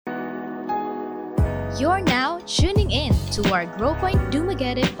You're now tuning in to our Grow Point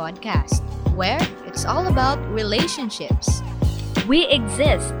Dumaguete podcast, where it's all about relationships. We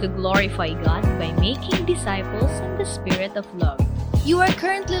exist to glorify God by making disciples in the spirit of love. You are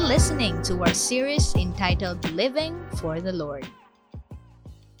currently listening to our series entitled Living for the Lord.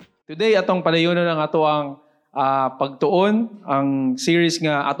 Today, atong padayonon ang ato ang pagtuon, ang series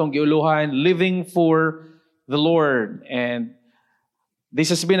nga atong giuluhan, Living for the Lord. And this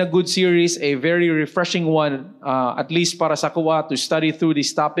has been a good series, a very refreshing one, at least para sa kuwa, to study through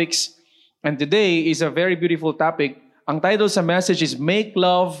these topics. And today is a very beautiful topic. Ang title sa message is Make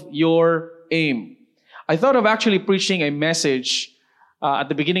Love Your Aim. I thought of actually preaching a message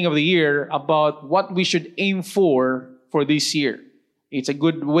at the beginning of the year about what we should aim for this year. It's a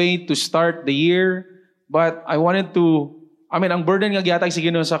good way to start the year, but I wanted to, ang burden nga gihatag sa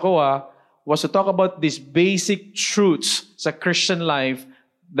Ginoo sa kuha was to talk about these basic truths sa Christian life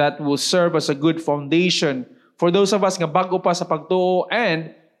that will serve as a good foundation for those of us nga bago pa sa pagtuo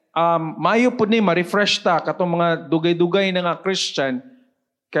and mayo po ni ma-refresh ta katong mga dugay-dugay na nga Christian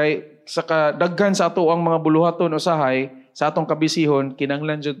kay sa kadaghan sa ato ang mga buluhaton usahay sa atong kabisihon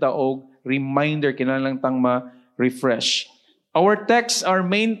kinahanglan jud ta og reminder kinahanglan tang ma-refresh. Our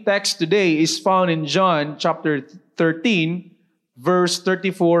main text today is found in John chapter 13 verse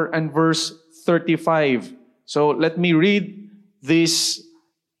 34 and verse 35. So let me read these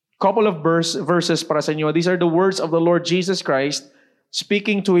couple of verses para sa inyo. These are the words of the Lord Jesus Christ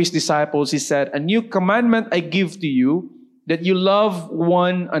speaking to His disciples. He said, "A new commandment I give to you, that you love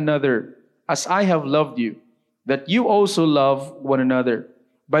one another, as I have loved you, that you also love one another.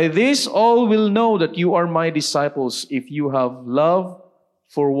 By this all will know that you are my disciples, if you have love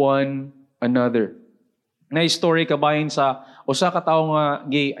for one another." Na story kabahin sa usa ka tawo nga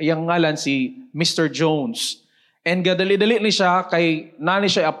iyang ngalan si Mr. Jones. And gadali-dali ni siya kay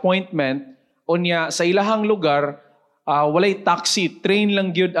nani siya appointment unya sa ilahang lugar walay taxi, train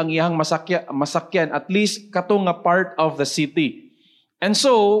lang gyud ang iyang masakyan at least kato nga part of the city. And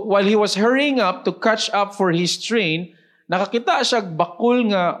so while he was hurrying up to catch up for his train, nakakita siya bakul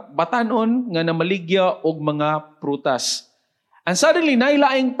nga batanon nga namaligya og mga prutas. And suddenly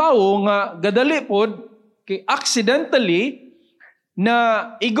nailaing tawo nga gadali pod kay accidentally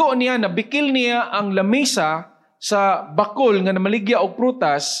na igo niya, nabikil niya ang lamesa sa bakol nga namaligya og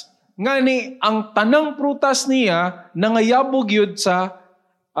prutas, nga ni ang tanang prutas niya nangayabog yun sa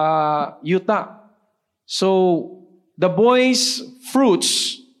yuta. So, the boy's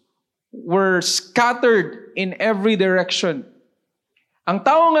fruits were scattered in every direction. Ang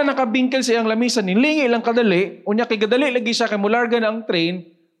tao nga nakabingkil sa iyang lamesa, nilingi lang kadali, unya kay gadali lagi siya kay mularga na ang train,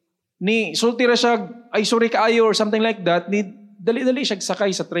 ni sulti ra siya, ay sorry kaayo or something like that, ni dali-dali siya sakay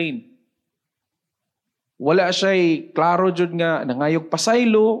sa train. Wala siya'y klaro jud nga nangayog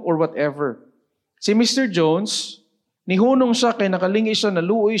pasaylo or whatever. Si Mr. Jones, nihunong siya kay nakalingi siya,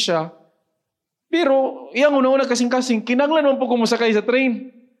 naluoy siya, pero iyang una-una kasing-kasing, kinanglan mo po kumusakay sa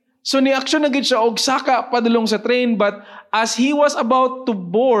train. So ni-action na gid siya og saka padulong sa train, but as he was about to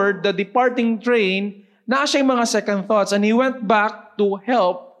board the departing train, naa siya'y mga second thoughts and he went back to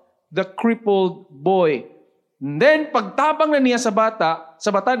help the crippled boy. And then, pagtabang na niya sa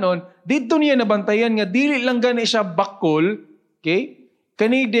batanon, dito niya nabantayan nga dili lang gani siya bakol, okay?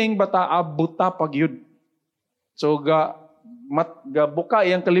 Kaniding bata buta pagyud. So buka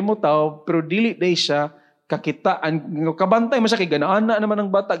iyang kalimutaw, pero dili day siya kakitaan, kabantay mo siya kay ganaana naman ang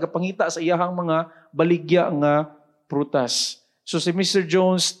bata gapangita sa iyahang mga baligya nga prutas. So si Mr.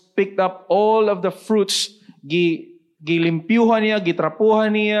 Jones picked up all of the fruits, gilimpyuhan niya,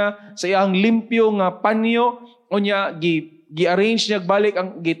 gitrapuhan niya sa iyang limpyo nga panyo, unya gi-arrange niya balik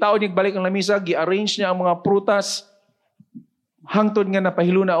ang gitaod niya balik ang lamisa, gi-arrange niya ang mga prutas hangtod nga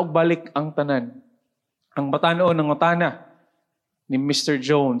napahiluna og balik ang tanan. Ang batanon ng utana ni Mr.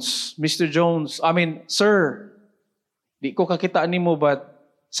 Jones. Mr. Jones, sir, di ko kakita nimo but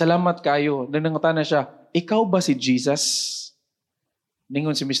salamat kayo. Nangutana siya, ikaw ba si Jesus?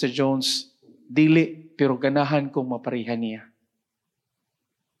 Ningon si Mr. Jones, dili, pero ganahan kong maparihan niya.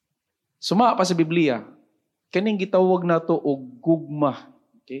 Suma pa sa Biblia, kaning gitawag nato og gugma.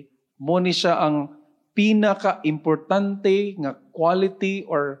 Okay? Mo ni siya ang pinaka-importante nga quality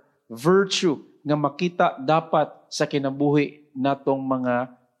or virtue nga makita dapat sa kinabuhi natong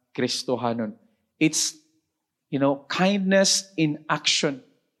mga Kristohanon. It's, kindness in action.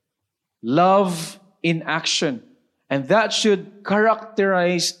 Love in action. And that should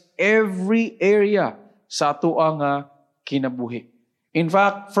characterize every area sa ato ang kinabuhi. In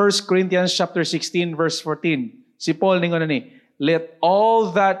fact, 1 Corinthians chapter 16 verse 14, si Paul ningon ni, let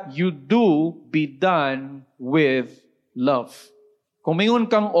all that you do be done with love. Kung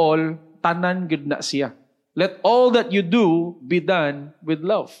mingon kang all, tanan gud na siya. Let all that you do be done with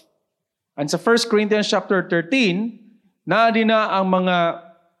love. And sa 1 Corinthians chapter 13, na din na ang mga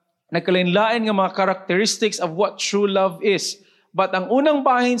nagkalain-lain nga mga characteristics of what true love is. But ang unang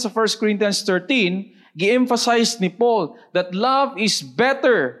bahin sa 1 Corinthians 13, gi-emphasize ni Paul that love is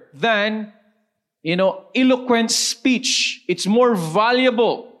better than, eloquent speech. It's more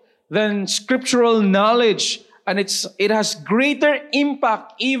valuable than scriptural knowledge. And it has greater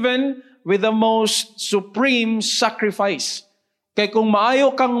impact even with the most supreme sacrifice. Kaya kung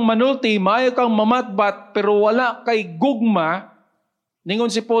maayo kang manulti, maayo kang mamatbat, pero wala kay gugma, ningon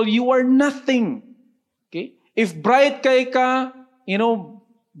si Paul, you are nothing. Okay? If bright kay ka,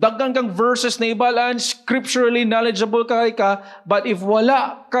 daggang kang verses na ibalaan, scripturally knowledgeable kay ka, but if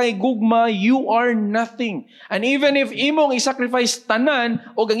wala kay gugma, you are nothing. And even if imong isacrifice tanan,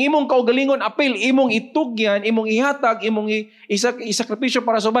 o ang imong kaugalingon apil, imong itugyan, imong ihatag, imong isakripisyo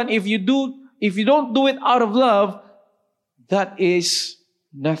para sa uban, if you don't do it out of love, that is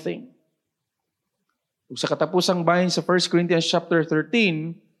nothing. Sa katapusang bahin sa 1 Corinthians chapter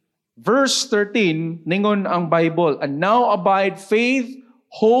 13, verse 13, ningon ang Bible, and now abide faith,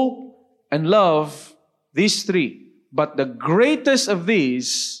 hope, and love, these three. But the greatest of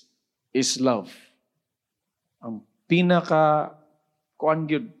these is love. Ang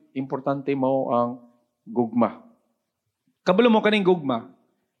importante mo ang gugma. Kabalo mo kaning gugma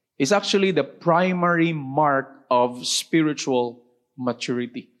is actually the primary mark of spiritual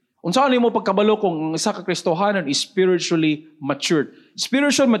maturity. Unsaon mo pagkabalo kung ang isa ka Kristohanon is spiritually matured?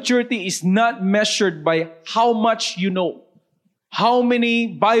 Spiritual maturity is not measured by how much you know, how many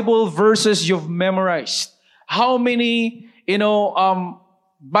Bible verses you've memorized, how many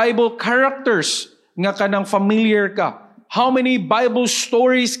Bible characters nga kanang familiar ka, how many Bible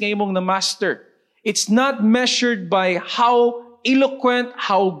stories nga imong na-master. It's not measured by how eloquent,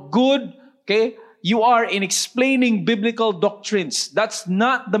 how good, you are in explaining biblical doctrines. That's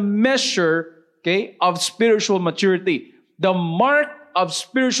not the measure, of spiritual maturity. The mark of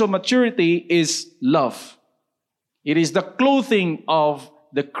spiritual maturity is love. It is the clothing of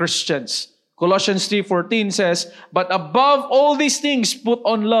the Christians. Colossians 3:14 says, "But above all these things put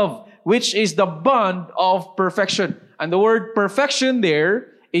on love, which is the bond of perfection." And the word perfection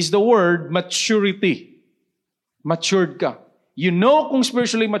there is the word maturity. Matured ka. You know kung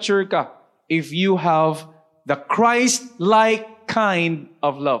spiritually mature ka if you have the Christ-like kind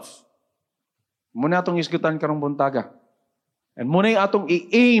of love. Muna atong isgutan karong buntaga. And muna yung atong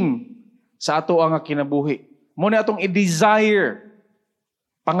i-aim sa ato ang kinabuhi. Muna atong i-desire.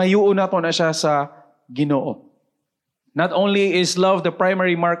 Pangayuon nato na siya sa Ginoo. Not only is love the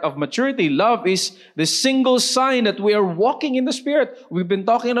primary mark of maturity, love is the single sign that we are walking in the Spirit. We've been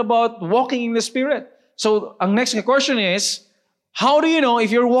talking about walking in the Spirit. So, ang next question is, how do you know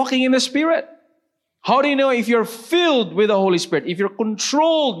if you're walking in the Spirit? How do you know if you're filled with the Holy Spirit? If you're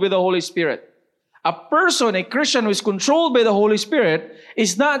controlled with the Holy Spirit? A person, a Christian who is controlled by the Holy Spirit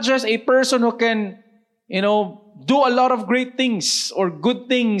is not just a person who can, do a lot of great things or good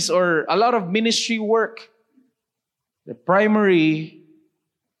things or a lot of ministry work. The primary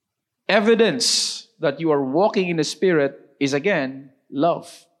evidence that you are walking in the Spirit is again,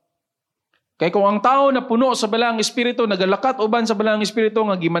 love. Kaya kung ang tao na puno sa balang espiritu, nagalakat uban sa balang espiritu,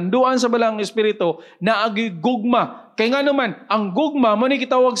 nga gimanduan sa balang espiritu, naagi gugma. Kaya nga naman, ang gugma, mo ni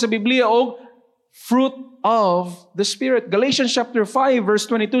kitawag sa Biblia og fruit of the Spirit. Galatians chapter 5 verse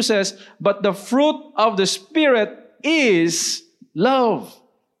 22 says, "But the fruit of the Spirit is love."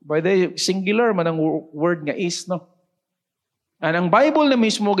 By the singular man ang word nga is, no? And ang Bible na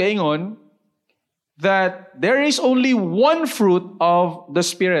mismo gaingon that there is only one fruit of the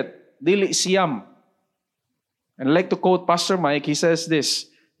Spirit. Dili siyam. And I like to quote Pastor Mike, he says this,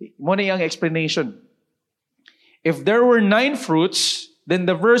 muna yung explanation. If there were 9 fruits, then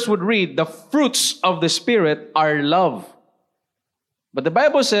the verse would read, the fruits of the Spirit are love. But the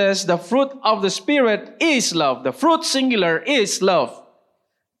Bible says the fruit of the Spirit is love. The fruit singular is love.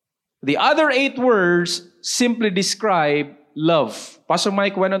 The other 8 words simply describe love. Pastor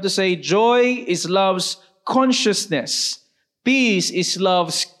Mike went on to say, joy is love's consciousness. Peace is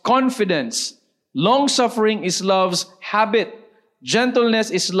love's confidence. Long-suffering is love's habit. Gentleness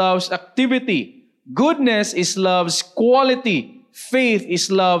is love's activity. Goodness is love's quality. Faith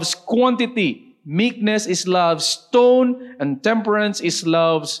is love's quantity. Meekness is love's tone. And temperance is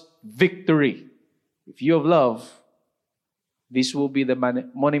love's victory. If you have love, this will be the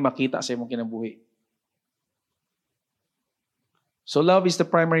money makita sa imong kinabuhi. So love is the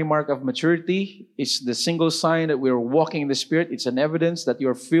primary mark of maturity. It's the single sign that we are walking in the Spirit. It's an evidence that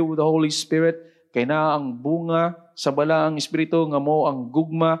you are filled with the Holy Spirit. Kaya na ang bunga sa balaang Espiritu nga mo ang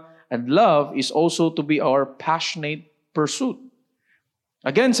gugma. And love is also to be our passionate pursuit.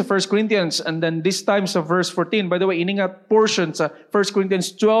 Again, sa 1 Corinthians, and then this time sa verse 14. By the way, ini nga portion sa 1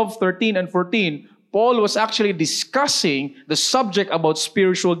 Corinthians 12, 13, and 14, Paul was actually discussing the subject about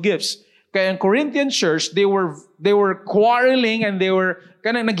spiritual gifts. Kaya ang Corinthian church, they were quarreling and they were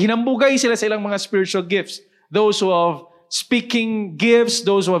naghinambugay sila sa ilang mga spiritual gifts. Those who have speaking gifts,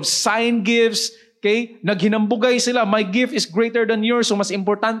 those who have sign gifts, okay? Naghinambugay sila. My gift is greater than yours, so mas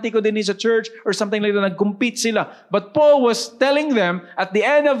importante ko din sa church or something like that. Nag-compete sila. But Paul was telling them, at the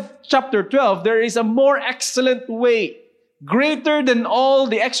end of chapter 12, there is a more excellent way, greater than all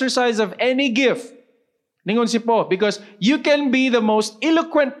the exercise of any gift. Ningon si Paul, because you can be the most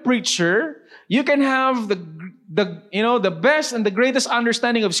eloquent preacher, you can have the best and the greatest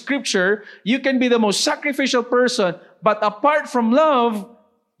understanding of Scripture, you can be the most sacrificial person, but apart from love,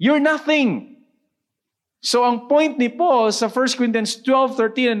 you're nothing. So ang point ni Paul sa 1 Corinthians 12,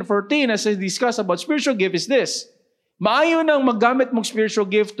 13, and 14 as I discuss about spiritual gift is this. Maayo nang maggamit mong spiritual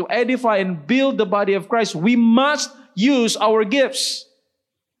gift to edify and build the body of Christ. We must use our gifts.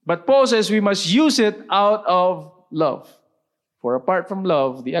 But Paul says we must use it out of love. For apart from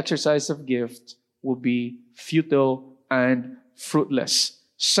love, the exercise of gift will be futile and fruitless.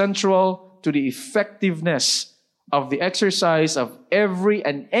 Central to the effectiveness of the exercise of every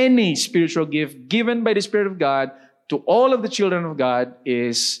and any spiritual gift given by the Spirit of God to all of the children of God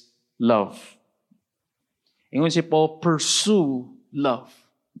is love. Ingon si Paul, pursue love.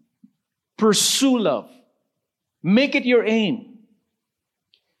 Pursue love. Make it your aim.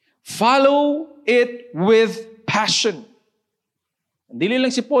 Follow it with passion. Dili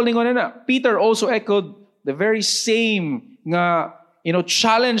lang si Paul ningon na. Peter also echoed the very same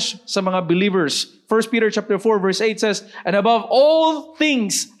challenge sa mga believers. 1 Peter chapter 4 verse 8 says, "And above all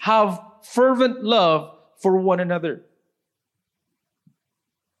things have fervent love for one another."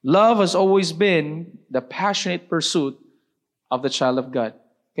 Love has always been the passionate pursuit of the child of God.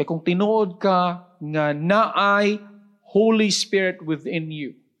 Kaya kung tinuod ka nga naay Holy Spirit within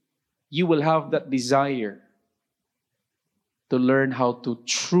you, you will have that desire to learn how to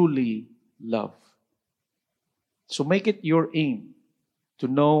truly love. So make it your aim to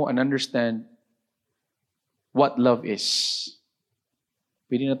know and understand what love is.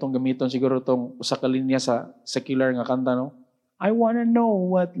 Pwede na itong gamiton siguro itong usa ka linya sa secular nga kanta, no? I wanna know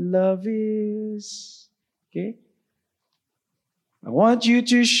what love is. Okay? I want you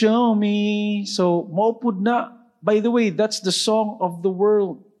to show me. So, maupod na. By the way, that's the song of the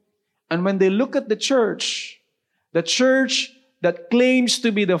world. And when they look at the church that claims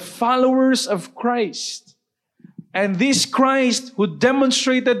to be the followers of Christ, and this Christ who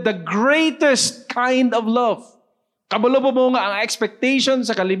demonstrated the greatest kind of love, kabalo mo nga ang expectation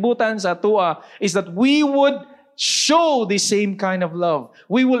sa kalibutan sa atua is that we would show the same kind of love.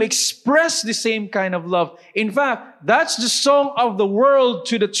 We will express the same kind of love. In fact, that's the song of the world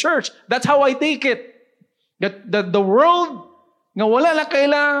to the church. That's how I take it. That the world nga wala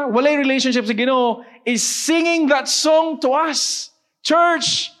relationship sa Ginoo is singing that song to us.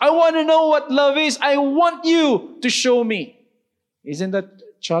 Church, I want to know what love is. I want you to show me. Isn't that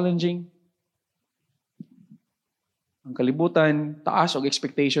challenging? Ang kalibutan, taas og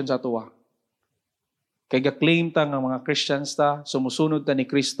expectation sa atuwa. Kay ga-claim ta nga mga Christians ta, sumusunod ta ni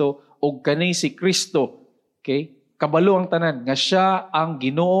Kristo, og kanay si Kristo. Okay? Kabalo ang tanan, nga siya ang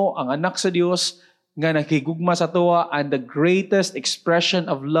Ginoo, ang anak sa Dios, nga nakigugma sa tuwa, and the greatest expression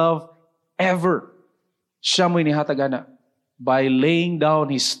of love ever. Siya mo'y nihatagana by laying down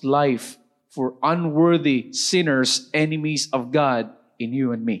His life for unworthy sinners, enemies of God in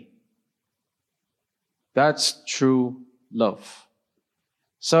you and me. That's true love.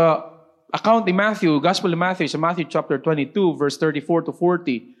 Sa account ni Matthew, Gospel of Matthew, sa Matthew chapter 22, verse 34 to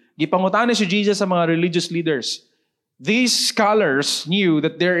 40, gipangutana si Jesus sa mga religious leaders. These scholars knew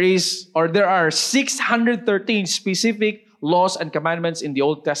that there are 613 specific laws and commandments in the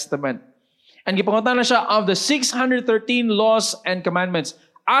Old Testament. And gipangutana siya, of the 613 laws and commandments,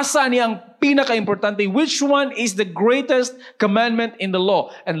 asa niya ang pinaka-importante? Which one is the greatest commandment in the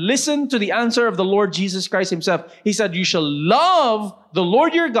law? And listen to the answer of the Lord Jesus Christ Himself. He said, "You shall love the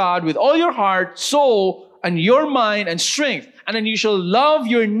Lord your God with all your heart, soul, and your mind and strength. And then you shall love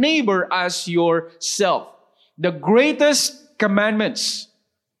your neighbor as yourself." The greatest commandments,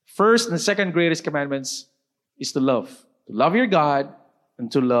 first and second greatest commandments, is to love. To love your God and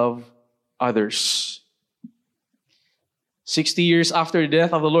to love others. 60 years after the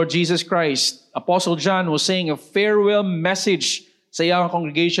death of the Lord Jesus Christ, Apostle John was saying a farewell message sa iyang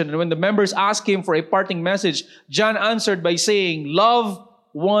congregation. And when the members asked him for a parting message, John answered by saying, "Love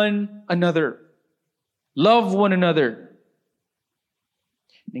one another." Love one another.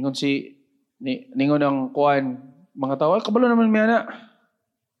 Ningon ang kuan, mga tao, kabalo naman miya na.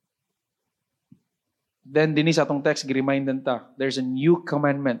 Then, dinis atong text, giremindan ta, there's a new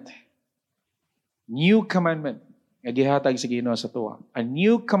commandment. New commandment. Nga gihatag sa Ginoo sa tuwa. A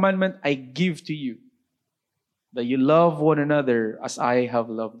new commandment I give to you, that you love one another as I have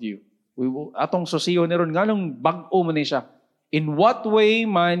loved you. Atong sosiyo ni ron, nganong bag-o man ni siya. In what way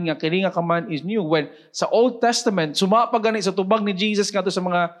man nga kini nga command is new? When sa Old Testament, sumapagani sa tubag ni Jesus ngadto sa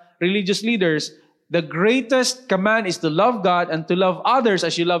mga religious leaders, the greatest command is to love God and to love others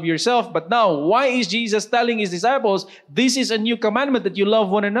as you love yourself. But now, why is Jesus telling his disciples, this is a new commandment that you love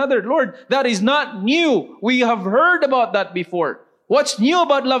one another? Lord, that is not new. We have heard about that before. What's new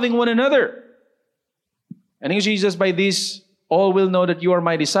about loving one another? And Jesus, by this, all will know that you are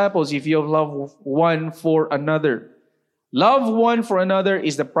my disciples if you have love one for another. Love one for another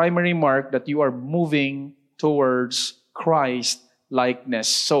is the primary mark that you are moving towards Christ likeness.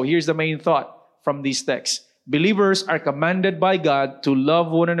 So here's the main thought from these texts. Believers are commanded by God to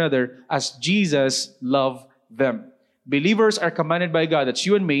love one another as Jesus loved them. Believers are commanded by God, that's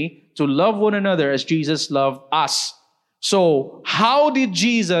you and me, to love one another as Jesus loved us. So, how did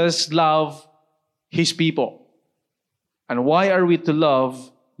Jesus love His people? And why are we to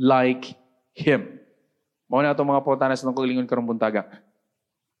love like Him? Mao na itong mga putanas ng kagalingon karong buntaga.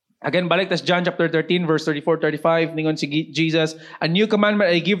 Again, balik tas John chapter 13, verse 34-35. Ningon si Jesus, a new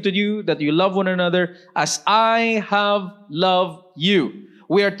commandment I give to you, that you love one another as I have loved you.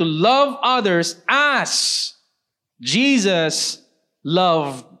 We are to love others as Jesus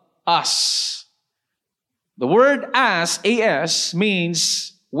loved us. The word as, A-S,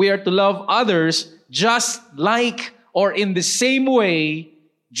 means we are to love others just like or in the same way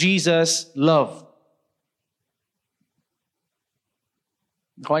Jesus loved.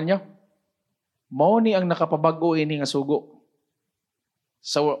 Kuan niyo? Mao ni ang nakapabago ini nga sugo.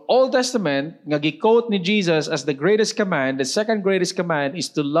 So Old Testament nga gi-quote ni Jesus as the greatest command, the second greatest command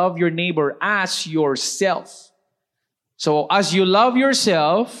is to love your neighbor as yourself. So as you love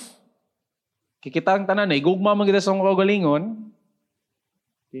yourself, kikita ang tanan ay gugma man kita sa akong kaugalingon.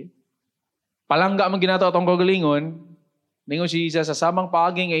 Okay? Palangga man ginato atong kaugalingon, ningon si Jesus sa samang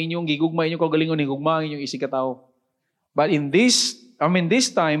paaging ay inyong gigugma inyong kaugalingon, higugma inyong isig ka tao. But this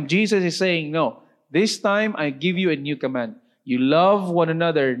time, Jesus is saying, no, this time I give you a new command. You love one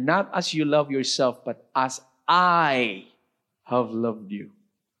another, not as you love yourself, but as I have loved you.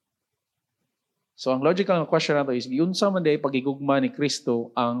 So ang logical question nato is, giunsa man day pagigugma ni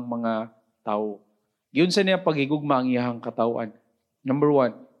Kristo ang mga tao? Giunsa niya pagigugma ang iyahang katawan? Number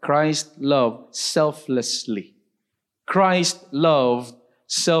 1, Christ loved selflessly. Christ loved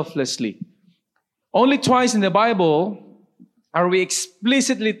selflessly. Only twice in the Bible are we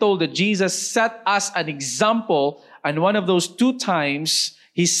explicitly told that Jesus set us an example, and one of those 2 times,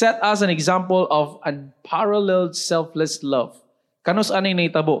 He set us an example of unparalleled selfless love. Kanos anay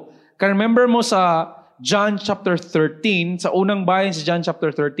naitabo? Can remember mo sa John chapter 13, sa unang bayan sa John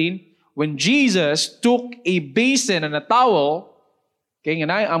chapter 13, when Jesus took a basin and a towel, kaya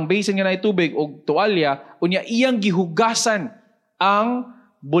nga ang basin nga na tubig o tuwalya, unya iyang gihugasan ang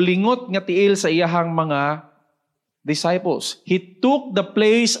bulingot nga tiil sa iyahang mga disciples. He took the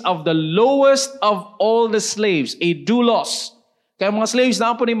place of the lowest of all the slaves, a doulos. Kaya mga slaves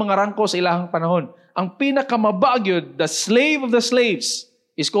na po ni mga rangko sa ilahang panahon. Ang pinakamabagyo, the slave of the slaves,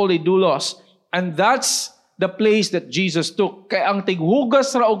 is called a doulos. And that's the place that Jesus took. Kaya ang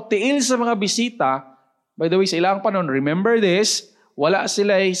tighugas ra og tiil sa mga bisita, by the way, sa ilahang panahon, remember this, wala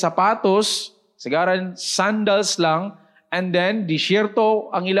sila ay sapatos, sigaran sandals lang, and then, disyerto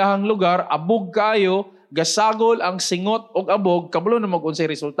ang ilahang lugar, abog kayo, gasagol ang singot o abog, kabalo na mag-unsay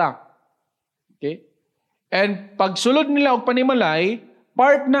resulta. Okay? And pagsulod nila og panimalay,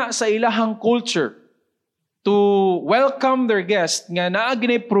 part na sa ilahang culture to welcome their guest nga naa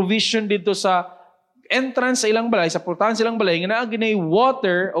ginay provision dito sa entrance sa ilang balay, sa portahan silang balay, nga naa ginay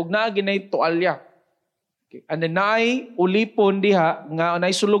water o naa ginay tualya. Okay? And then naay ulipon diha nga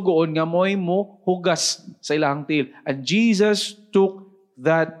naay sulugoon nga moy mo hugas sa ilahang tiil. And Jesus took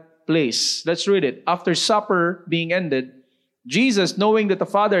that place. Let's read it. After supper being ended, Jesus, knowing that the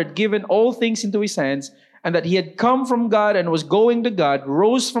Father had given all things into His hands, and that He had come from God and was going to God,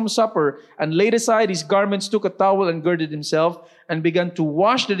 rose from supper and laid aside His garments, took a towel and girded Himself, and began to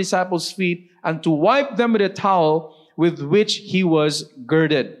wash the disciples' feet and to wipe them with a towel with which He was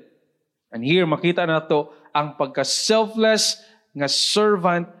girded. And here, makita nato ang pagka-selfless nga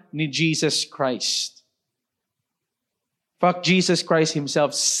servant ni Jesus Christ. In fact, Jesus Christ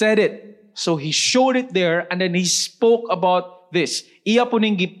Himself said it. So He showed it there and then He spoke about this. Iya po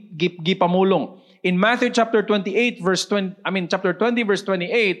ning gipamulong. in Matthew chapter 28 chapter 20 verse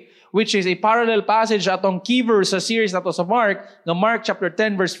 28, which is a parallel passage atong key verse sa series nato sa Mark, nga Mark chapter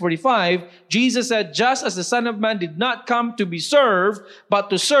 10 verse 45, Jesus said, "Just as the Son of Man did not come to be served, but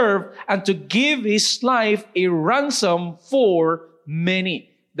to serve and to give his life a ransom for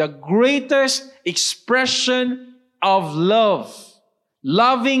many." The greatest expression of love,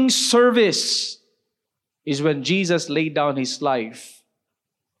 loving service, is when Jesus laid down his life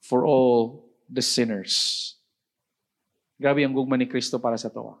for all the sinners. Grabe ang gugma ni Kristo para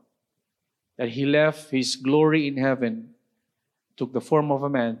sa to. That he left his glory in heaven, took the form of a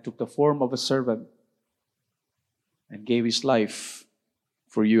man, took the form of a servant, and gave his life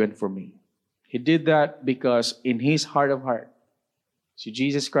for you and for me. He did that because in his heart of heart, see,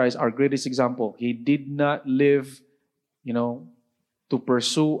 Jesus Christ, our greatest example, he did not live, to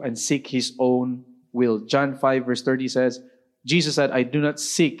pursue and seek his own will. John 5 verse 30 says, Jesus said, "I do not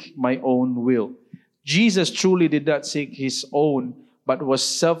seek my own will." Jesus truly did not seek his own, but was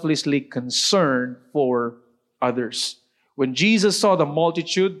selflessly concerned for others. When Jesus saw the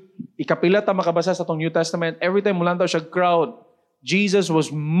multitude, ikapila ta makabasa sa tong New Testament, every time mulantaw siya crowd, Jesus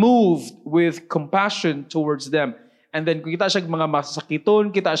was moved with compassion towards them. And then kung kita siya mga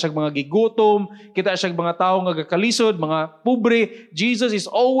masakiton, kita siya mga gigutom, kita siya mga tao nga gakalisod, mga pobre, Jesus is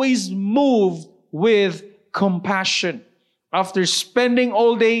always moved with compassion. After spending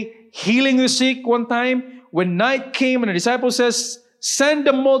all day healing the sick one time, when night came and the disciples says, "Send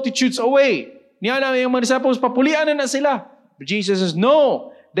the multitudes away." Niya na yung mga disciples, papulian na sila. But Jesus says,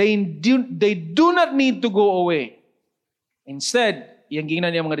 "No, they do not need to go away." Instead, iyang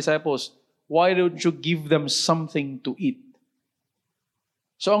gingnan niya mga disciples, "Why don't you give them something to eat?"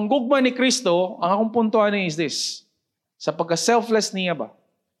 So ang gugma ni Kristo, ang akong puntuan niya is this. Sa pagka-selfless niya ba?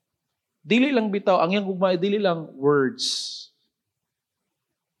 Dili lang bitaw, ang iyang gugma, dili lang words.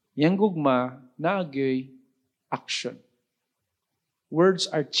 Yang gugma, naagyoy action. Words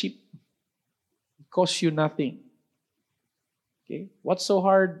are cheap. It costs you nothing. Okay? What's so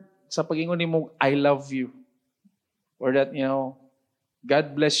hard sa pag-ingon mo, "I love you"? Or that,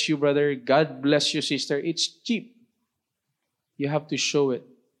 "God bless you, brother. God bless you, sister." It's cheap. You have to show it.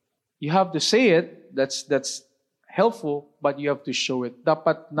 You have to say it. That's helpful, but you have to show it.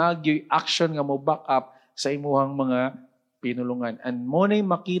 Dapat nagyoy action nga mo back up sa imuhang mga pinulungan. And mo na'y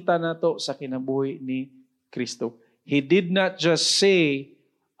makita nato sa kinabuhi ni Kristo. He did not just say,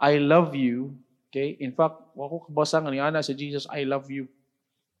 "I love you." Okay? In fact, wako kabasa nga ni ana sa Jesus, "I love you."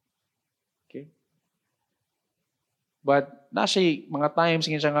 Okay? But nasa mga times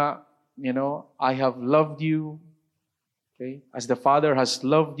siya nga, "I have loved you." Okay? As the Father has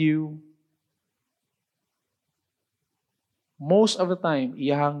loved you. Most of the time,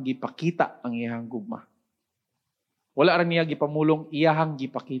 iyahang gipakita ang iyahang gugma. Wala rin niya gipamulong, iyahang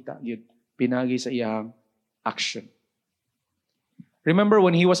gipakita. Yun, pinagi sa iyahang action. Remember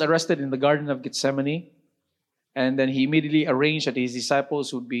when he was arrested in the Garden of Gethsemane? And then he immediately arranged that his disciples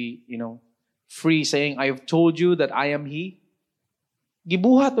would be, free, saying, "I have told you that I am He."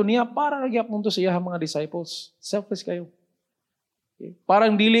 Gibuhat to niya para nagyapon to sa iyahang mga disciples. Selfless kayo. Okay?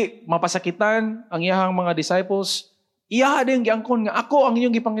 Parang dili mapasakitan ang iyahang mga disciples. Iyaha din giangkon nga, "Ako ang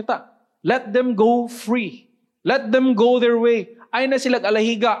inyong gipangita." Let them go free. Let them go their way. Ay na silag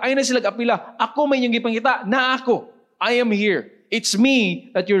alahiga, ay na silag apila. Ako may inyong gipangita, na ako. I am here. It's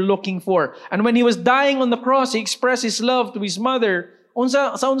me that you're looking for. And when he was dying on the cross, he expressed his love to his mother.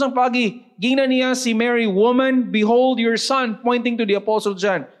 Sa unsang pagi, gina niya si Mary, "Woman, behold your son," pointing to the Apostle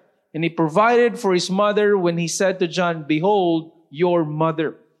John. And he provided for his mother when he said to John, "Behold your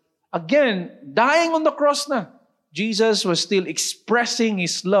mother." Again, dying on the cross na. Jesus was still expressing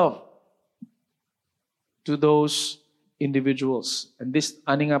his love to those individuals. And this,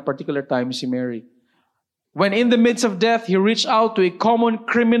 ani nga particular time, si Mary. When in the midst of death, he reached out to a common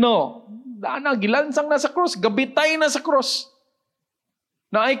criminal. Gilansang na sa cross, gabitay na sa cross.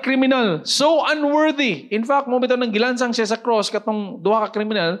 Na ay criminal, so unworthy. In fact, mo bitaw nang gilansang siya sa cross, katong duha ka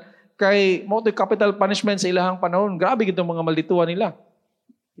criminal, kay mo to'y capital punishment sa ilahang panahon. Grabe gitong mga maldituan nila.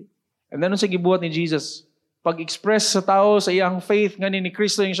 And then, sa gibuhat ni Jesus, pag-express sa tao sa iyang faith nga ni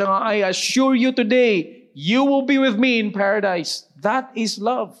Kristo, yung siya nga, "I assure you today, you will be with me in paradise." That is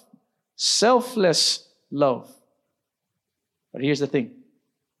love. Selfless love. But here's the thing.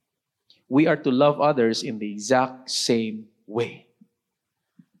 We are to love others in the exact same way.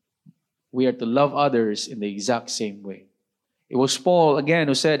 We are to love others in the exact same way. It was Paul, again,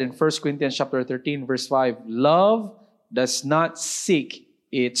 who said in 1 Corinthians chapter 13, verse 5, "Love does not seek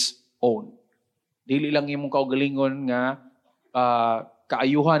its own." Dili lang imong kaugalingon nga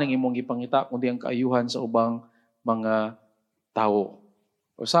kaayuhan ang imong gipangita, kundi ang kaayuhan sa ubang mga tao.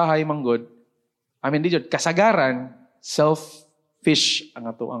 Usahay manggod, kasagaran, selfish ang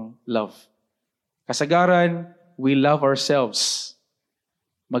ato ang love. Kasagaran, we love ourselves.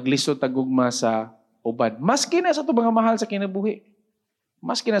 Maglisod tagugma sa uban. Maski na sa ito mga mahal sa kinabuhi.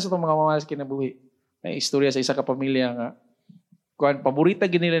 Maski na sa ito mga mahal sa kinabuhi. May istorya sa isa ka pamilya nga, paborita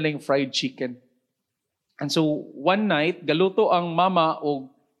ginila na yung fried chicken. And so, one night, galuto ang mama o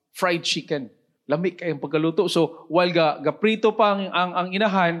fried chicken. Lamig kayong paggaluto. So, while gaprito pa ang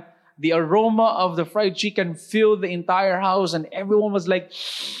inahan, the aroma of the fried chicken filled the entire house and everyone was like,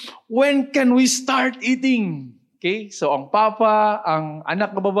 when can we start eating? Okay? So, ang papa, ang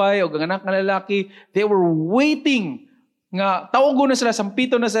anak na babae o ang anak na lalaki, they were waiting nga tawago na sila,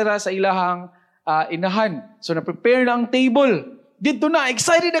 sampito na sila sa ilahang inahan. So, na-prepare na ang table. Dito na,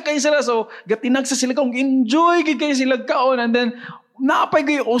 excited na kayo sila. So, gatinag sa sila kung enjoy kayo sila kaon. And then, napay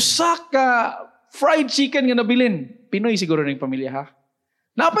kayo Osaka fried chicken nga nabilin. Pinoy siguro ng pamilya, ha?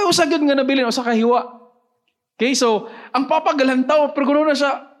 Napay usagad nga nabilin, Osaka hiwa. Okay, so, ang papagalantaw, pero kuno na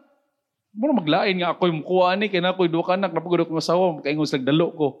siya, muna maglain nga ako yung kuha ni, kaya na ako'y duwa kanak, napagod akong asawa, kaya nga dalo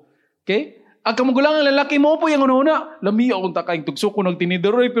ko. Okay? Ang kamugulang ang lalaki mo po yung una-una, lamiya akong takaing tugso ko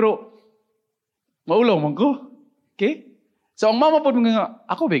nagtinideroy, pero maulaw man ko. Okay? So, ang mama po nga,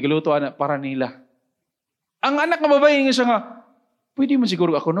 ako ba, galuto para nila. Ang anak na babae nga siya nga, pwede mo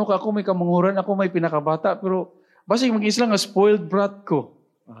siguro ako, no? Ako may kamanguran, ako may pinakabata, pero basta yung mag-isla nga spoiled brat ko.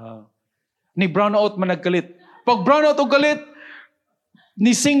 Ni brown out man nagkalit. Pag brown out o galit,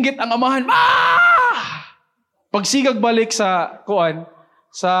 nisinggit ang amahan. Pagsigag balik sa kuan,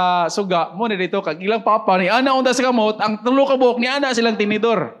 sa suga, mo na dito, kag ilang papa, ni ana unta sa kamot, ang tulo ka buhok, ni ana silang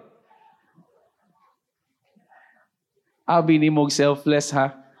tinidor. Abi ni mog selfless,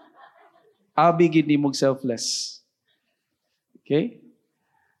 ha? Abi gid ni mog selfless. Okay?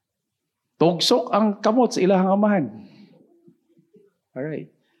 Tugsok ang kamot sa ilahang amahan. Alright.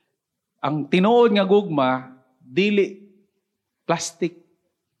 Ang tinuod nga gugma, dili plastic.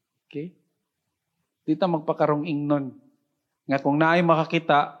 Okay? Dito magpakarong ingnon. Nga kung naay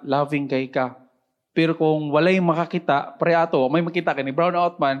makakita, loving kay ka. Pero kung walay makakita, preato, may makita ka ni brown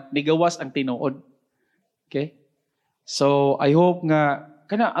out man, nigawas ang tinuod. Okay? So, I hope nga,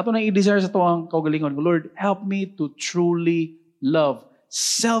 ato na i-desire sa ito ang kaugalingon. Lord, help me to truly love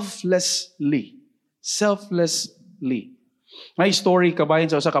selflessly. Selflessly. May story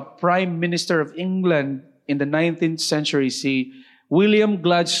kabayan sa usa ka Prime Minister of England in the 19th century, si William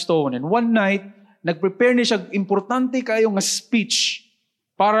Gladstone. And one night, nag-prepare niya siya importante kayo nga speech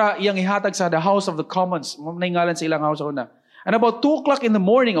para iyang ihatag sa the House of the Commons. Naingalan sa ilang house una. And about 2 o'clock in the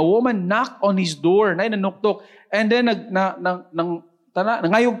morning, a woman knocked on his door. Nanuktok. And then,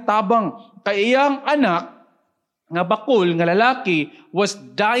 nangayog tabang. Kay iyang anak, nga bakol, nga lalaki, was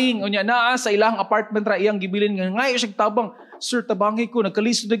dying. Unya naa sa ilang apartment ra iyang gibilin nga ngayo siya tabang. Sir, tabangi ko,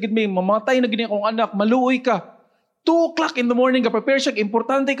 nagkalisod na gid may, mamatay na gid akong anak, maluoy ka. 2 o'clock in the morning, ka-prepare siya,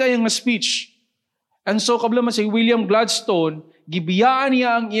 importante kayang speech. And so, kabla man si William Gladstone, gibiyaan niya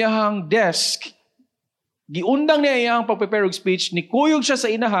ang iyang desk, giundang niya iyang pag-prepare og speech, nikuyog siya sa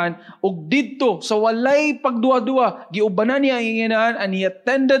inahan, ug didto, sa walay pagduwa-duwa, giubanan niya ang inahan, and he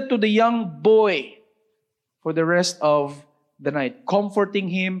attended to the young boy for the rest of the night, comforting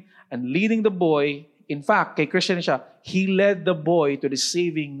him and leading the boy. In fact, kay Christian siya, he led the boy to the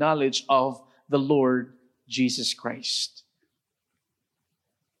saving knowledge of the Lord Jesus Christ.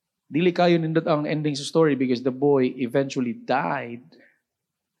 Dili kayo nindot ang ending sa story because the boy eventually died.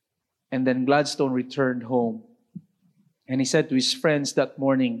 And then Gladstone returned home. And he said to his friends that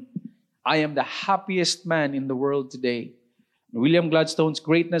morning, I am the happiest man in the world today. William Gladstone's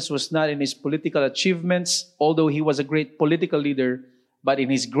greatness was not in his political achievements, although he was a great political leader, but in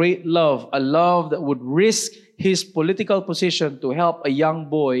his great love, a love that would risk his political position to help a young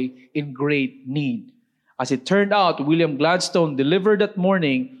boy in great need. As it turned out, William Gladstone delivered that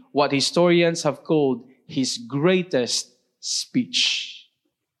morning what historians have called his greatest speech.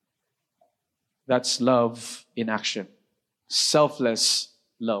 That's love in action. Selfless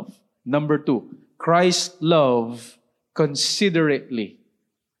love. Number 2, Christ love considerately.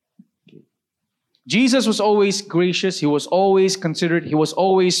 Jesus was always gracious. He was always considerate. He was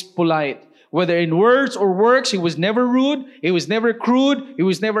always polite. Whether in words or works, he was never rude. He was never crude. He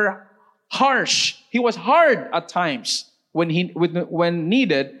was never harsh. He was hard at times when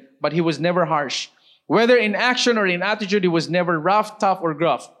needed, but he was never harsh. Whether in action or in attitude, he was never rough, tough, or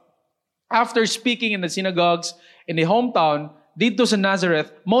gruff. After speaking in the synagogues in the hometown, dito sa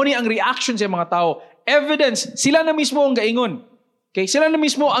Nazareth, mauni ang reaction sa mga tao. Evidence, sila na mismo ang gaingon. Okay, sila na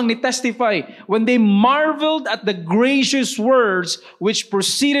mismo ang ni-testify when they marveled at the gracious words which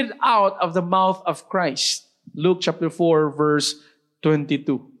proceeded out of the mouth of Christ. Luke chapter 4, verse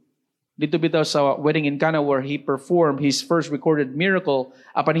 22. dito bitaw sa wedding in Cana where he performed his first recorded miracle.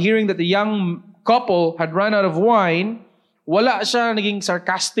 Upon hearing that the young couple had run out of wine, wala siya naging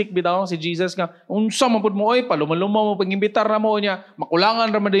sarcastic bitaw si Jesus nga, unsa man pud mo oy, palumalumaw mo pangimbitar na mo niya, makulangan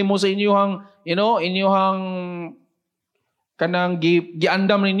ra man mo sa inyong, inyong kanang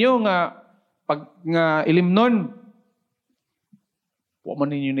giandam ninyo nga pag nga ilimnon. Wa man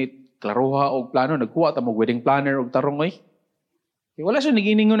ninyo ni klaruha og plano, nagkuha ta mo wedding planner og tarong oy. Okay, wala siya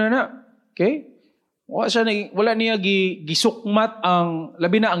naginingon na. Okay? Wala niya gisukmat ang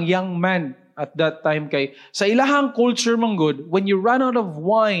labi na ang young man at that time kay sa ilahang culture man good, when you run out of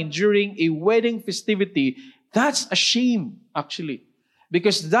wine during a wedding festivity, that's a shame actually.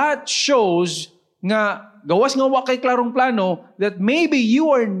 Because that shows nga gawas nga wa kay klarong plano that maybe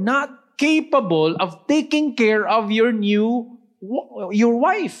you are not capable of taking care of your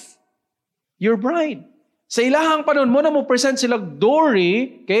wife, your bride. Sa ilahang panon mo na mo present sila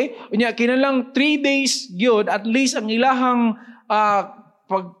dory, okay? Unya kinalang 3 days gyud at least ang ilahang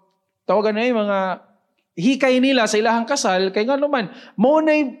pag tawagan na mga hikay nila sa ilahang kasal kay nga naman mo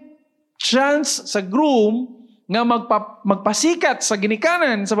na chance sa groom nga magpasikat sa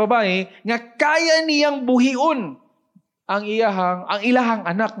ginikanan sa babae nga kaya niyang buhion ang ilahang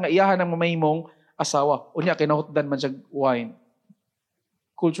anak nga iyahan ng mamahimong asawa. Unya kinahutdan man siya wine.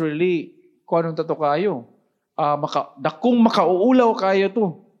 Culturally, kung anong tato kayo? Dakong makauulaw kayo to.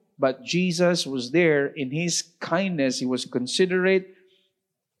 But Jesus was there in His kindness. He was considerate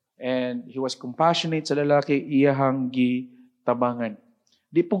and He was compassionate sa lalaki iyahang gitabangan.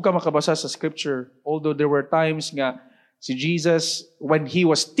 Di po ka makabasa sa scripture, although there were times nga si Jesus, when He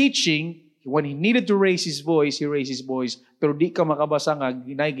was teaching, when He needed to raise His voice, He raised His voice. Pero di ka makabasa nga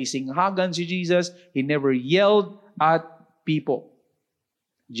gisinghagan si Jesus. He never yelled at people.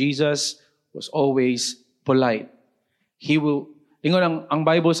 Jesus was always polite. Ingon ang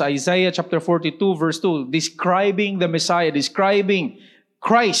Bible sa Isaiah chapter 42 verse 2, describing the Messiah, describing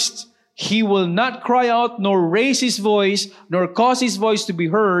Christ. He will not cry out nor raise His voice nor cause His voice to be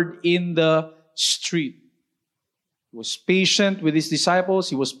heard in the street. He was patient with His disciples.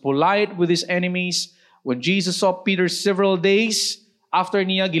 He was polite with His enemies. When Jesus saw Peter several days after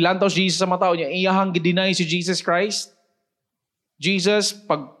niya, gilantaw Jesus sa mata niya, iyahang gideny si Jesus Christ. Jesus,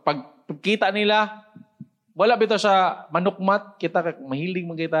 pagkita nila, wala bito siya manukmat, kita mahilig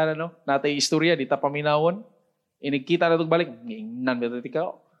magkita na, no? Natay istorya, di ta paminawon. Inigkita na itong balik, ngingnan bito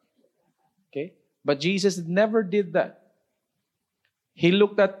tikaw. Okay? But Jesus never did that. He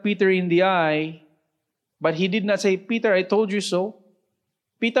looked at Peter in the eye, but He did not say, Peter, I told you so.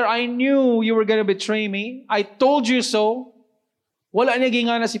 Peter, I knew you were going to betray me. I told you so. Wala niya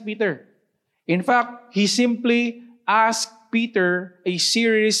gingana si Peter. In fact, He simply asked Peter a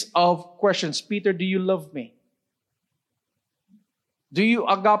series of questions. Peter, do you love me? Do you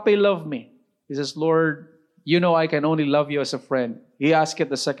agape love me? He says, Lord, you know I can only love you as a friend. He asked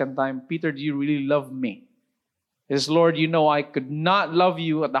it the second time, Peter, do you really love me? He says, Lord, you know I could not love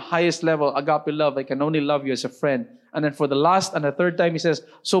you at the highest level, agape love. I can only love you as a friend. And then for the last and the third time, he says,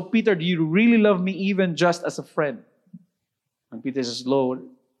 so Peter, do you really love me even just as a friend? And Peter says, Lord,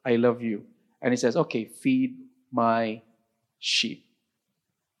 I love you. And he says, okay, feed my sheep.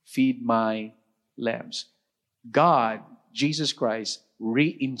 Feed my lambs. God, Jesus Christ,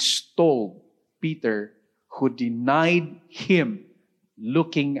 reinstalled Peter who denied Him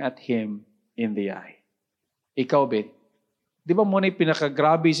looking at Him in the eye. Ikaw, be, di ba mo na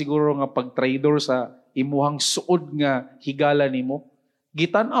pinakagrabe siguro nga pag-traidor sa imuhang suod nga higala nimo?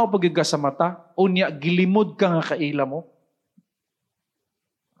 Gitanaw pagigga sa mata, unya gilimod ka nga kaila mo.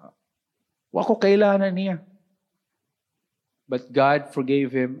 Wa ko kailangan niya. But God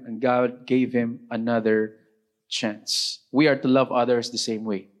forgave him and God gave him another chance. We are to love others the same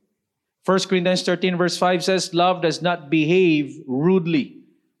way. 1 Corinthians 13 verse 5 says, love does not behave rudely.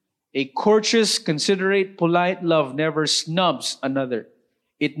 A courteous, considerate, polite love never snubs another.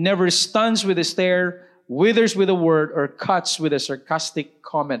 It never stuns with a stare, withers with a word, or cuts with a sarcastic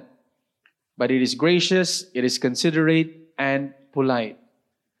comment. But it is gracious, it is considerate, and polite.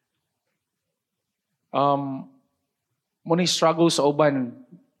 Muna struggle sa uban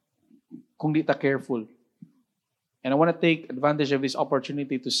kung di ta careful. And I want to take advantage of this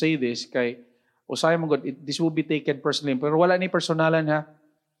opportunity to say this kay usay mo God, this will be taken personally. Pero wala ni personalan ha.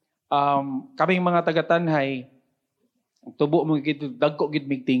 Kaming mga taga-Tanhay, tubo mo gid dagko gid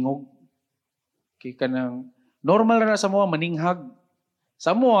mig tingog. Kay kanang normal na sa mga maninghag.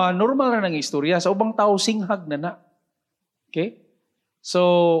 Sa mga normal na ng istorya, sa ubang tao singhag na. Okay?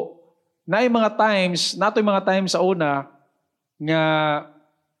 So natoy mga times sa una nga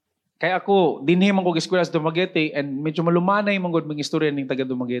kaya ako dinhi man ko eskwela sa Dumaguete and medyo malumanay man gud mga istorya ning taga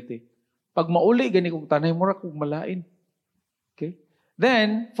Dumaguete. Pag mauli, gani kong tanay, mura kong malain. Okay?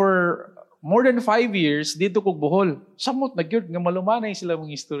 Then, for more than 5 years, dito kong Bohol. Samot na gyud nga malumanay sila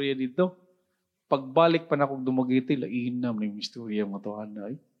mga istorya dito. Pagbalik pa na kong dumagiti, lainam na yung istorya mga tuhan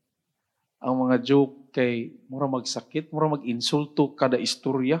na. Ang mga joke kay mura magsakit, mura mag-insulto kada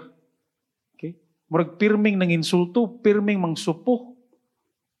istorya. Okay? Murag pirming ng insulto, pirming mangsupo.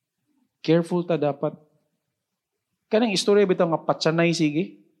 Careful ta dapat. Kanang istorya bitaw nga patsanay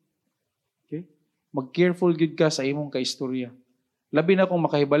sige. Okay? Mag-careful gyud ka sa imong kaistorya. Labi na kung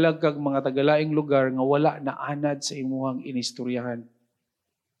makahibalag kag mga tagalaing lugar nga wala na anad sa imuhang inistoryahan.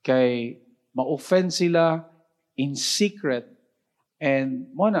 Kay ma-offend sila in secret and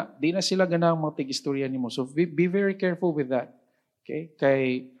mo na, di na sila ganang mag-tig-istorya nimo. So be very careful with that. Okay?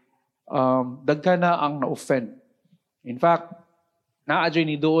 Kay dagka na ang na-offend. In fact, naa-adyo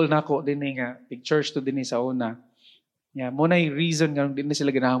ni duol nako din nga tig-church to din sa una. Yeah, mo na yung reason nga din na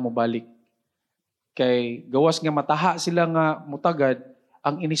sila ganang mo balik. Kay gawas nga mataha sila nga mutagad,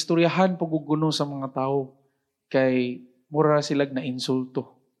 ang inistoryahan paguguno sa mga tao. Kay mura sila na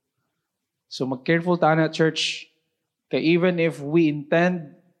insulto. So mag-careful ta na church. Kay even if we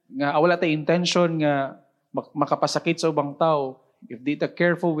intend, nga wala tayo intention nga makapasakit sa ubang tao, if di ta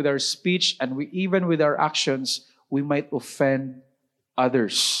careful with our speech and even with our actions, we might offend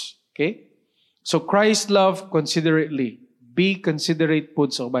others. Okay? So Christ love considerately. Be considerate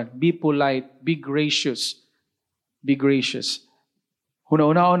po sa uban. Be polite. Be gracious. Be gracious.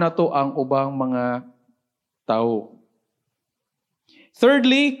 Huna-unaon na to ang ubang mga tao.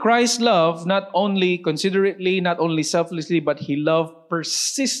 Thirdly, Christ loved not only considerately, not only selflessly, but He loved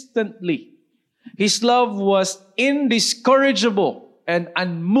persistently. His love was indiscourageable and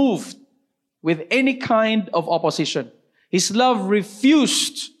unmoved with any kind of opposition. His love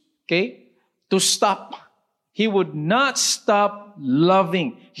refused, to stop. He would not stop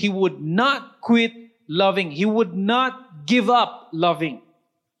loving. He would not quit loving. He would not give up loving.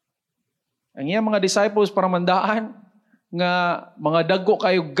 Ang iyang mga disciples para mandaan nga mga dagko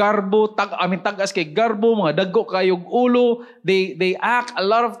kayog garbo, tagas kay garbo, mga dagko kayog ulo, they act a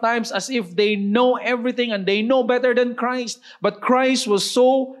lot of times as if they know everything and they know better than Christ. But Christ was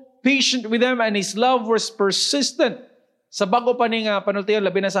so patient with them and His love was persistent. Sa bago pa ni nga panultiyan,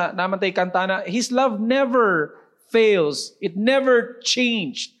 labi na sa naman tayo kantana, His love never fails. It never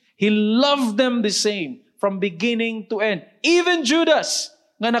changed. He loved them the same from beginning to end. Even Judas,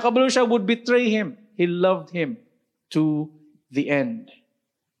 nga nakabalo siya, would betray Him. He loved Him to the end.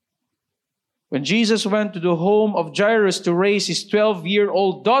 When Jesus went to the home of Jairus to raise his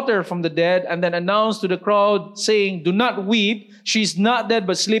 12-year-old daughter from the dead and then announced to the crowd saying, "Do not weep, she's not dead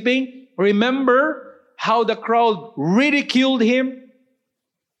but sleeping," remember how the crowd ridiculed Him?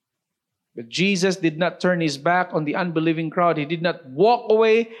 But Jesus did not turn His back on the unbelieving crowd. He did not walk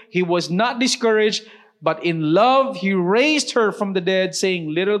away. He was not discouraged. But in love, He raised her from the dead,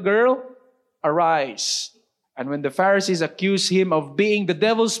 saying, "Little girl, arise." And when the Pharisees accused Him of being the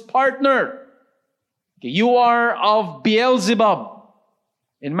devil's partner, "You are of Beelzebub,"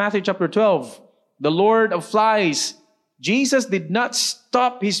 in Matthew chapter 12, the Lord of flies, Jesus did not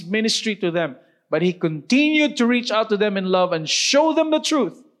stop His ministry to them, but He continued to reach out to them in love and show them the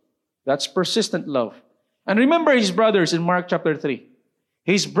truth. That's persistent love. And remember His brothers in Mark chapter 3.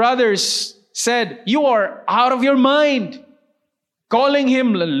 His brothers said, "You are out of your mind," calling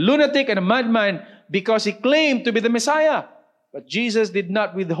Him a lunatic and a madman because He claimed to be the Messiah. But Jesus did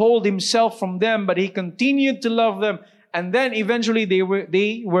not withhold Himself from them, but He continued to love them. And then eventually they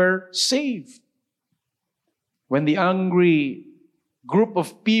were saved. When the angry group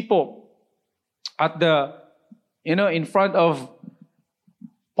of people at in front of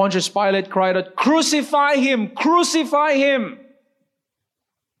Pontius Pilate cried out, "Crucify Him! Crucify Him!"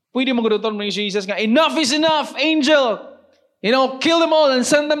 Pwede mo guduton mo ni Jesus nga, "Enough is enough, angel! Kill them all and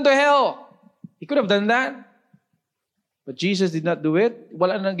send them to hell." He could have done that. But Jesus did not do it.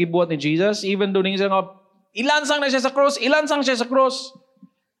 Wala nang gibuhat ni Jesus. Even though niya nga, ilansang na siya sa cross, ilansang siya sa cross.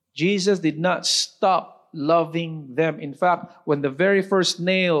 Jesus did not stop loving them. In fact, when the very first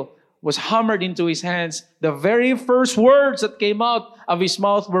nail was hammered into His hands, the very first words that came out of His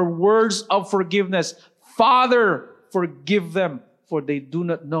mouth were words of forgiveness. "Father, forgive them, for they do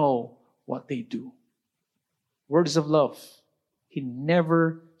not know what they do." Words of love. He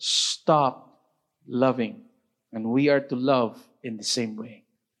never stopped loving. And we are to love in the same way.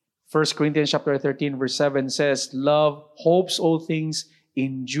 1 Corinthians chapter 13 verse 7 says, "Love hopes all things,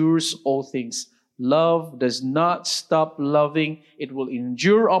 endures all things." Love does not stop loving. It will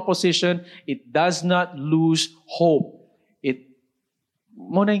endure opposition. It does not lose hope.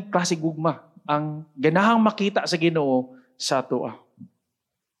 Muna yung klase gugma. Ang ganahang makita sa Ginoo sa atoa.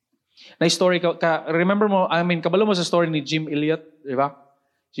 Na story remember mo, kabalo mo sa story ni Jim Elliot, di ba?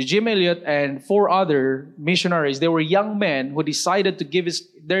 Si Jim Elliot and 4 other missionaries, they were young men who decided to give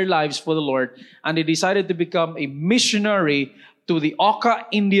their lives for the Lord, and they decided to become a missionary to the Auca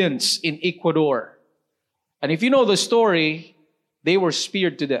Indians in Ecuador. And if you know the story, they were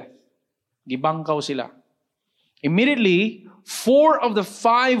speared to death. Gibangkaw sila. Immediately, 4 of the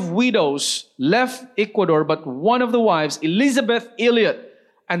 5 widows left Ecuador, but one of the wives, Elizabeth Elliot,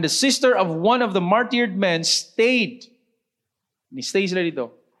 and the sister of one of the martyred men stayed. Stay sila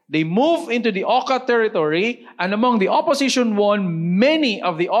dito. They moved into the Auca territory, and among the opposition won many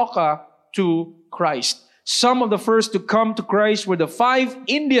of the Auca to Christ. Some of the first to come to Christ were the 5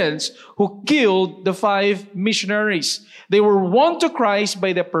 Indians who killed the 5 missionaries. They were won to Christ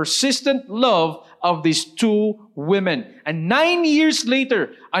by the persistent love of these 2 women. And 9 years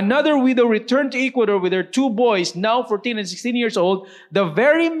later, another widow returned to Ecuador with her 2 boys, now 14 and 16 years old. The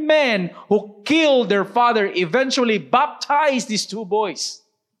very men who killed their father eventually baptized these 2 boys.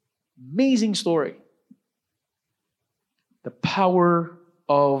 Amazing story. The power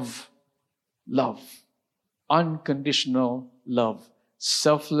of love. Unconditional love.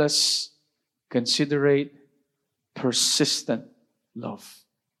 Selfless, considerate, persistent love.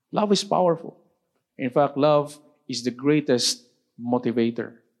 Love is powerful. In fact, love is the greatest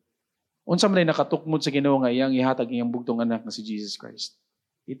motivator. Unsa man nakatukmod sa Ginoo nga iyang ihatag iyang bugtong anak na si Jesus Christ?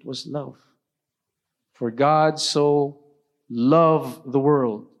 It was love. For God so loved the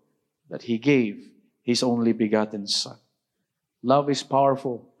world that He gave His only begotten Son. Love is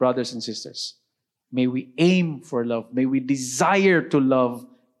powerful, brothers and sisters. May we aim for love. May we desire to love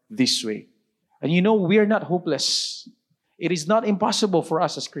this way. And you know, we are not hopeless. It is not impossible for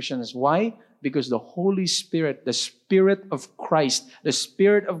us as Christians. Why? Because the Holy Spirit, the Spirit of Christ, the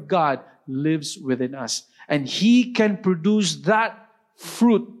Spirit of God lives within us. And He can produce that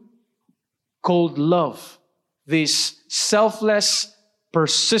fruit called love. This selfless,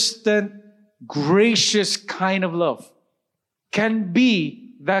 persistent, gracious kind of love can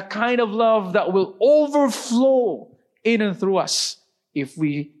be that kind of love that will overflow in and through us if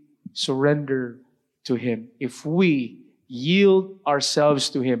we surrender to Him, if we yield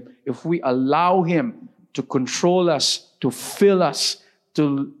ourselves to Him, if we allow Him to control us, to fill us,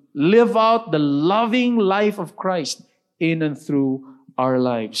 to live out the loving life of Christ in and through our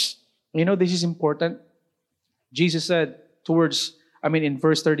lives. You know, this is important. Jesus said in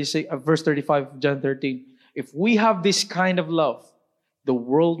verse 35 of John 13, if we have this kind of love, the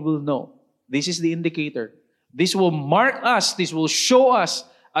world will know. This is the indicator. This will mark us. This will show us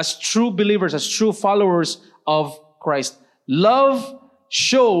as true believers, as true followers of Christ. Love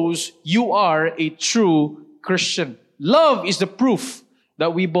shows you are a true Christian. Love is the proof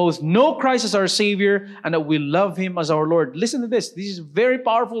that we both know Christ as our Savior and that we love Him as our Lord. Listen to this. This is very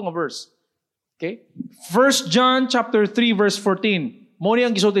powerful verse. Okay? 1 John chapter 3 verse 14. Mo ni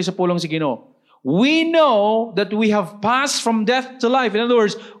ang gisulti sa pulong si Ginoo. We know that we have passed from death to life. In other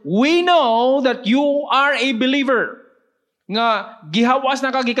words, we know that you are a believer. Nga gihawas na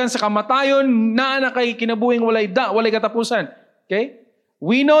kagikan sa kamatayon, na kay kinabuhing walay katapusan. Okay?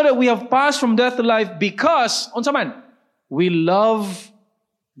 We know that we have passed from death to life because, unsa man, we love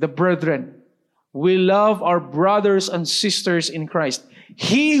the brethren. We love our brothers and sisters in Christ.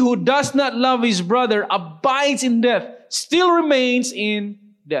 He who does not love his brother abides in death, still remains in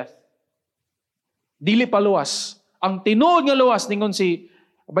death. Dili paluwas. Ang tinuod nga luwas ningon si,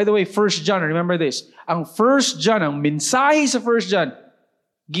 by the way, 1 John, remember this. Ang 1 John, ang mensahe sa 1 John,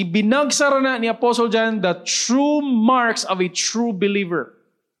 gibinagsara na ni Apostle John the true marks of a true believer.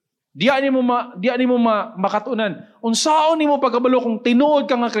 Diya ni mo makatunan. Unsaon nimo pagkabalo kung tinuod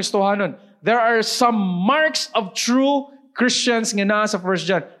ka nga Kristohanon? There are some marks of true Christians nga naa sa 1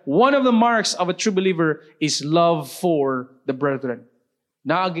 John. One of the marks of a true believer is love for the brethren.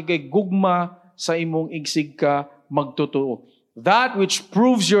 Naagi kay gugma sa imong igsig ka magtotoo. That which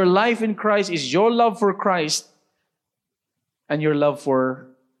proves your life in Christ is your love for Christ and your love for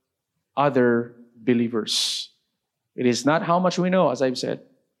other believers. It is not how much we know, as I've said.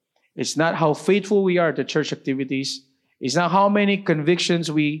 It's not how faithful we are to church activities. It's not how many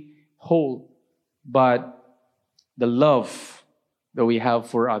convictions we hold, but the love that we have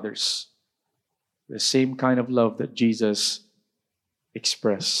for others. The same kind of love that Jesus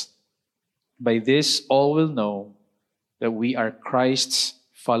expressed. By this, all will know that we are Christ's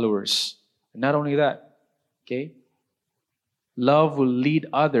followers. And not only that, okay? Love will lead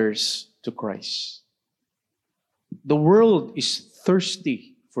others to Christ. The world is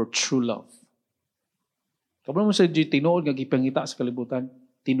thirsty for true love. Kapag mo sa tinuod nga gipangita sa kalibutan,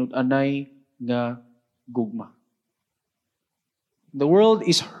 tinud-anay nga gugma. The world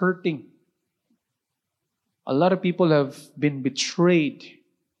is hurting. A lot of people have been betrayed.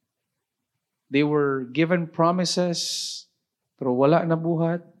 They were given promises, pero wala na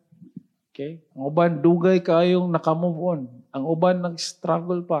buhat. Okay? Ang uban, dugay kayong nakamove on. Ang uban,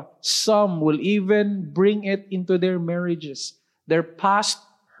 nag-struggle pa. Some will even bring it into their marriages. Their past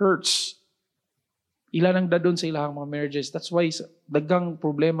hurts. Ilan ang dadon sa ilang mga marriages. That's why dagang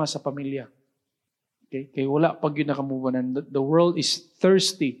problema sa pamilya. Okay? Kaya wala pag yun nakamove on. The world is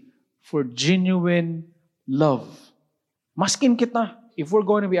thirsty for genuine love. Maskin kita, if we're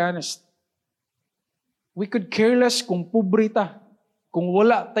going to be honest. We could care less kung pobre ta. Kung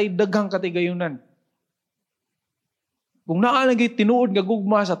wala tay daghang katigayunan. Kung naalagay tinuod nga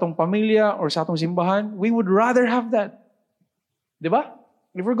gugma sa atong pamilya or sa atong simbahan, we would rather have that. Di ba?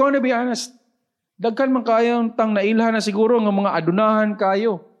 If we're going to be honest, daghan man kayong tang nailhan na siguro nga mga adunahan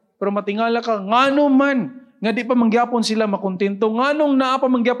kayo. Pero matingala ka, ngano man, nga di pa mangyapon sila makontento, nganong naa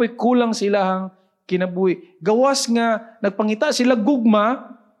pa mangyapoy kulang silahang kinabuhi. Gawas nga, nagpangita sila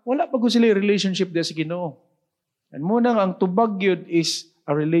gugma, wala pa ko sila relationship dia sa Ginoo. And muna ang tubag yun is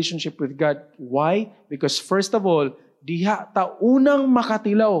a relationship with God. Why? Because first of all, diha ta unang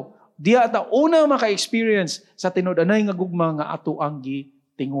makatilaw, diha ta unang maka-experience sa tinud-anay nga gugma nga ato ang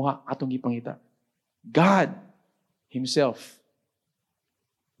gitinguha, atong gipangita. God Himself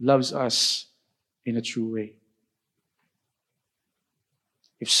loves us in a true way.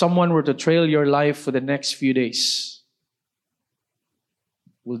 If someone were to trail your life for the next few days,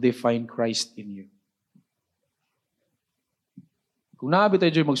 will they find Christ in you? Kung naabi tayo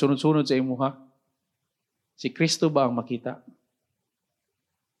dyan magsunod-sunod sa imuha, si Kristo ba ang makita?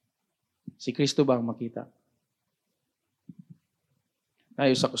 Si Kristo ba ang makita?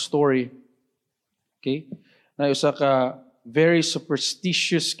 Nayo sa story, okay? Nayo sa ka very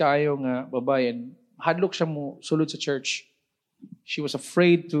superstitious kayo nga babayan, hadlok siya mo sulod sa church. She was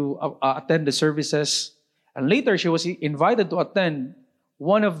afraid to attend the services. And later, she was invited to attend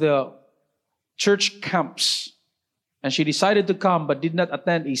one of the church camps. And she decided to come but did not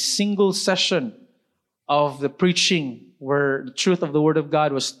attend a single session of the preaching where the truth of the Word of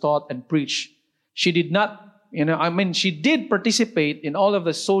God was taught and preached. She did not, she did participate in all of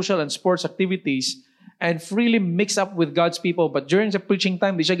the social and sports activities and freely mix up with God's people. But during the preaching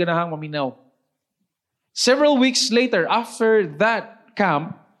time, di siya ganahang maminaw. Several weeks later, after that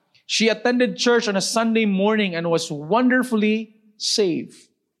camp, she attended church on a Sunday morning and was wonderfully saved.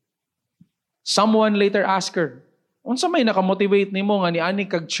 Someone later asked her, unsa may nakamotivate nimo nga niani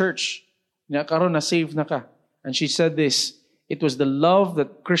kag church nga karon na save na ka? And she said this, it was the love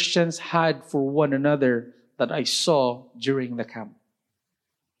that Christians had for one another that I saw during the camp.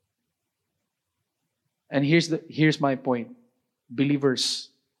 And here's my point.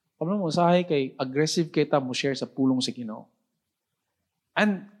 Believers, kung mo sahay kay aggressive kita mo share sa pulong sa Ginoo.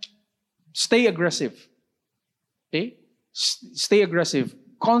 And stay aggressive. Okay? Stay aggressive.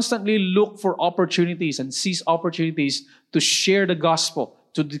 Constantly look for opportunities and seize opportunities to share the gospel,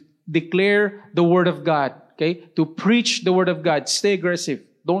 to declare the Word of God, okay? To preach the Word of God. Stay aggressive.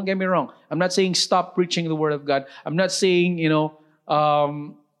 Don't get me wrong. I'm not saying stop preaching the Word of God. I'm not saying,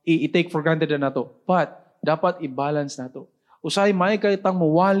 i-take for granted na to. But, dapat i-balance na to. Usay, may kang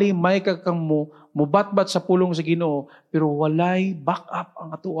muwali, may kang mubatbat sa pulong sa Ginoo, pero walay back up ang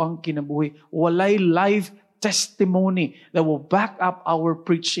atuang kinabuhi. Walay life testimony that will back up our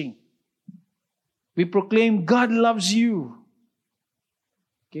preaching. We proclaim, God loves you.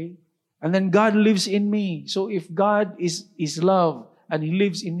 Okay? And then God lives in me. So if God is love and He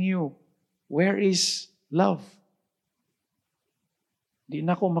lives in you, where is love? Di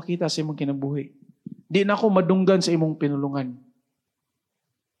na ko makita sa imong kinabuhi. Di na ko madunggan sa imong pinulungan.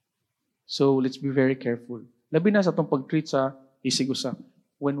 So let's be very careful. Labi na sa itong pag-treat sa isigusa.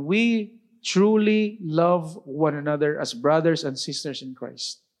 When we truly love one another as brothers and sisters in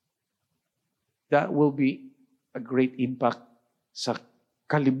Christ, that will be a great impact sa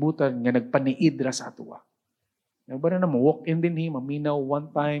kalibutan nga nagpaniid ra sa atuwa. Nagba na mo, walk in din maminaw one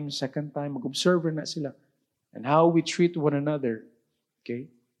time, second time, mag-observe na sila. And how we treat one another.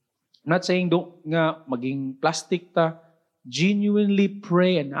 Okay? I'm not saying don't nga maging plastic ta. Genuinely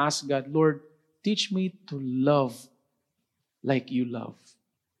pray and ask God, Lord, teach me to love like you love.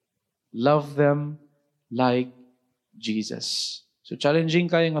 Love them like Jesus. So challenging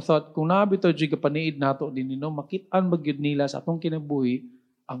kayo nga thought, kung nabito dyan kapaniid nato din nino, makitaan magyud nila sa atong kinabuhi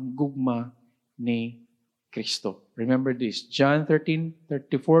ang gugma ni Kristo. Remember this, John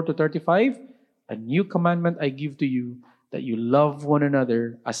 13:34-35, a new commandment I give to you, that you love one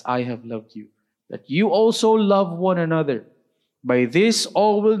another as I have loved you, that you also love one another. By this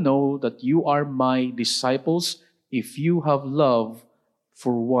all will know that you are my disciples if you have love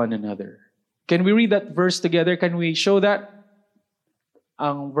for one another. Can we read that verse together? Can we show that?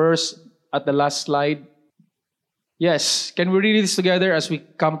 Ang verse at the last slide. Yes, can we read this together as we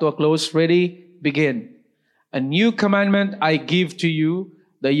come to a close? Ready? Begin. A new commandment I give to you,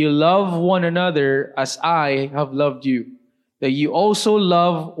 that you love one another as I have loved you, that you also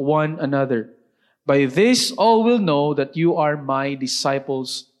love one another. By this all will know that you are my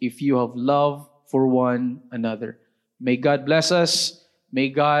disciples, if you have love for one another. May God bless us. May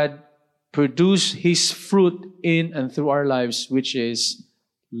God produce His fruit in and through our lives, which is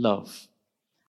love.